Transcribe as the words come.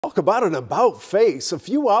Talk about an about-face. A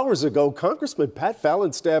few hours ago, Congressman Pat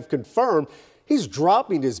Fallon's staff confirmed he's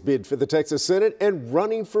dropping his bid for the Texas Senate and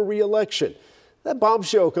running for re-election. That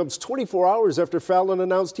bombshell comes 24 hours after Fallon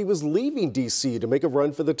announced he was leaving D.C. to make a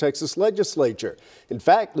run for the Texas legislature. In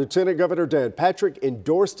fact, Lieutenant Governor Dan Patrick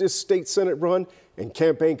endorsed his state Senate run, and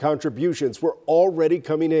campaign contributions were already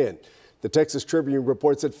coming in. The Texas Tribune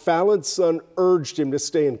reports that Fallon's son urged him to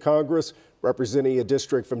stay in Congress, representing a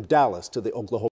district from Dallas to the Oklahoma